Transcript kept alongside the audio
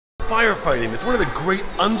Firefighting is one of the great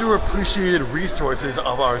underappreciated resources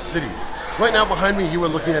of our cities. Right now behind me you are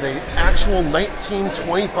looking at an actual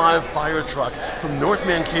 1925 fire truck from North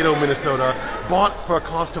Mankato, Minnesota, bought for a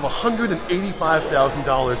cost of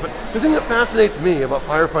 $185,000. But the thing that fascinates me about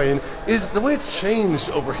firefighting is the way it's changed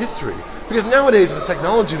over history. Because nowadays, with the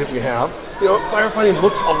technology that we have, firefighting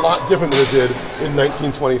looks a lot different than it did in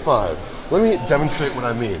 1925. Let me demonstrate what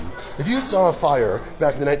I mean. If you saw a fire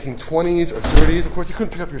back in the 1920s or 30s, of course you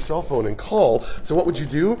couldn't pick up your cell phone and call, so what would you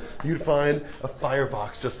do? You'd find a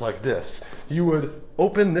firebox just like this. You would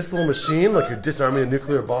open this little machine like you're disarming a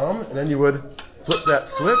nuclear bomb, and then you would flip that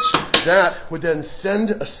switch. That would then send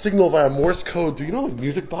a signal via Morse code through, like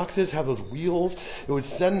music boxes have those wheels? It would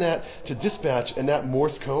send that to dispatch, and that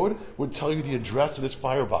Morse code would tell you the address of this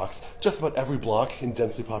firebox. Just about every block in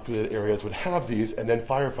densely populated areas would have these, and then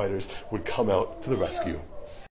firefighters would come out to the rescue.